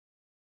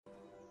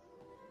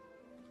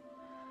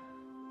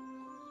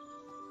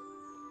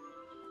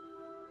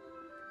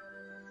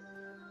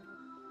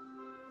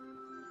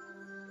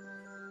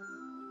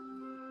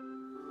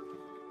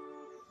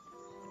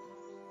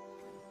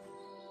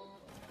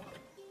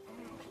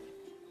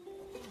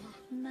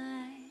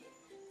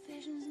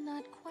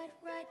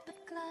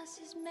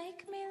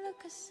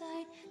a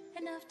sight,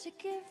 enough to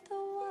give the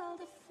world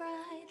a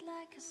fright,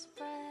 like a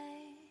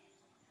spray,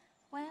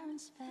 wearing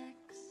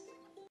specs.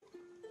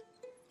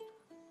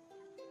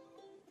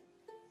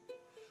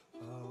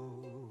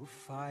 Oh,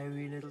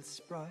 fiery little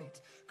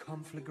sprite,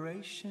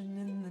 conflagration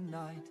in the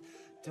night.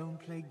 Don't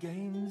play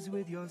games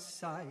with your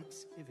sight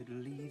if it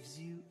leaves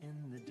you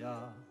in the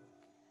dark.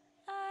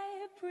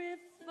 I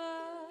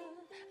prefer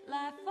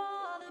life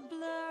or the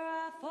blur.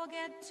 I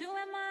forget to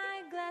wear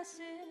my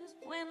glasses.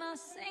 When I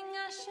sing,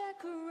 I share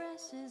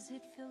caresses.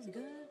 It feels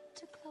good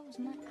to close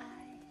my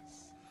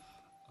eyes.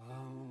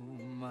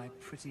 Oh, my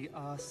pretty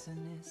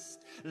arsonist,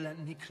 let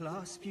me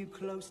clasp you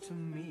close to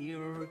me,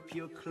 rip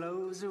your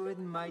clothes with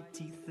my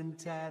teeth and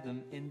tear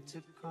them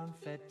into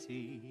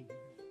confetti,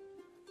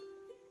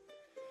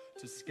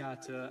 to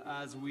scatter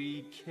as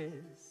we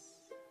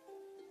kiss.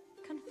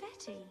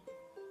 Confetti?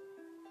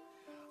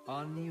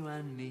 On you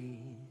and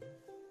me.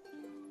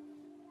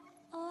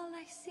 All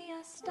I see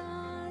are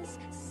stars.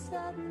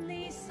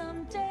 Suddenly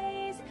some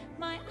days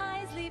my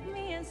eyes lead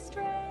me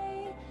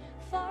astray,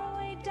 far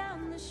away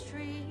down the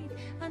street,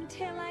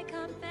 until I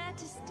can't bear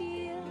to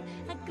steal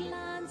a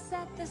glance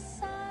at the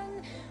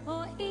sun,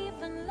 or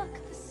even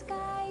look the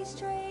sky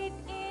straight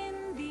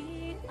in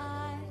the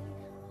eye.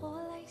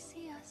 All I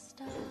see are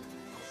stars.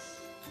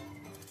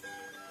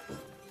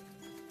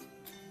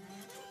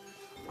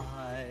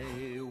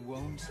 I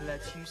won't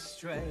let you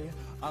stray,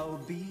 I'll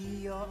be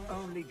your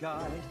only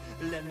guide.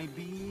 Let me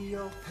be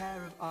your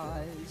pair of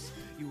eyes,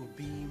 you will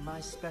be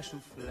my special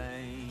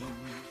flame.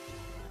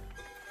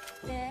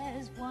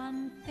 There's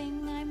one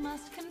thing I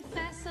must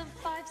confess, of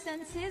five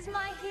senses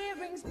my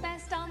hearing's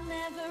best. I'll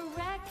never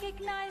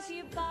recognize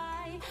you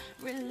by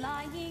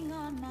relying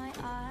on my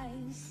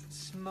eyes.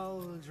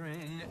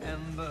 Smoldering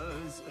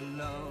embers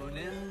alone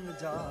in the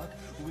dark,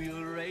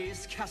 we'll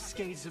raise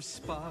cascades of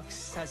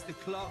sparks. As the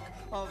clock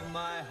of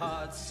my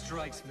heart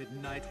strikes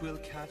midnight, we'll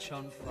catch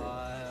on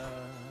fire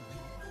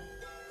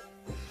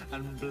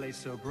and blaze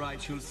so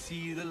bright you'll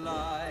see the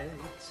light.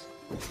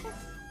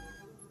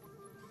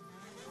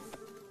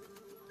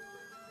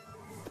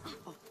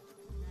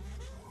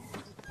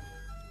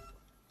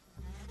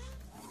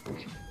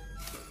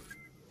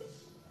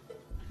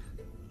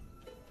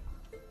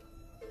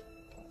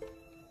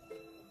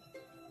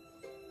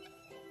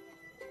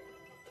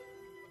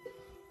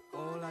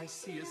 All I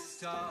see is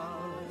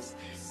stars.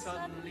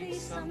 Suddenly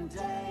some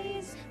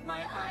days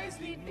my eyes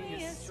lead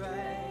me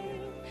astray,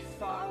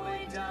 far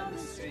away down the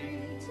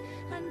street,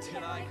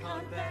 until I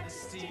can't bear to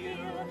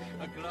steal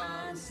a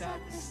glance at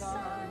the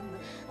sun,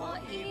 or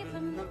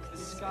even look the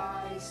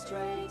sky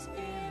straight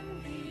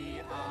in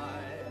the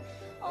eye.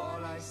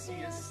 All I see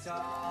is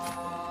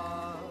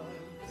stars.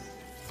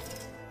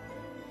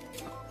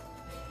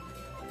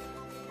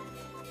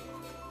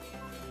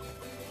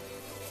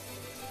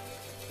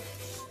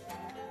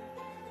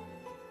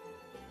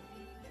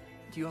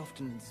 Do you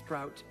often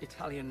sprout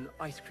Italian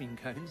ice cream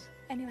cones?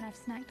 Only when I've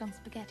snacked on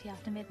spaghetti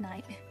after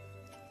midnight.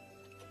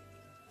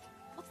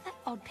 What's that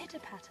odd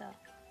pitter-patter?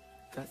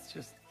 That's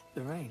just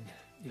the rain.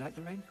 You like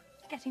the rain?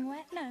 Getting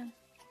wet? No.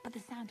 But the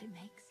sound it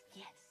makes.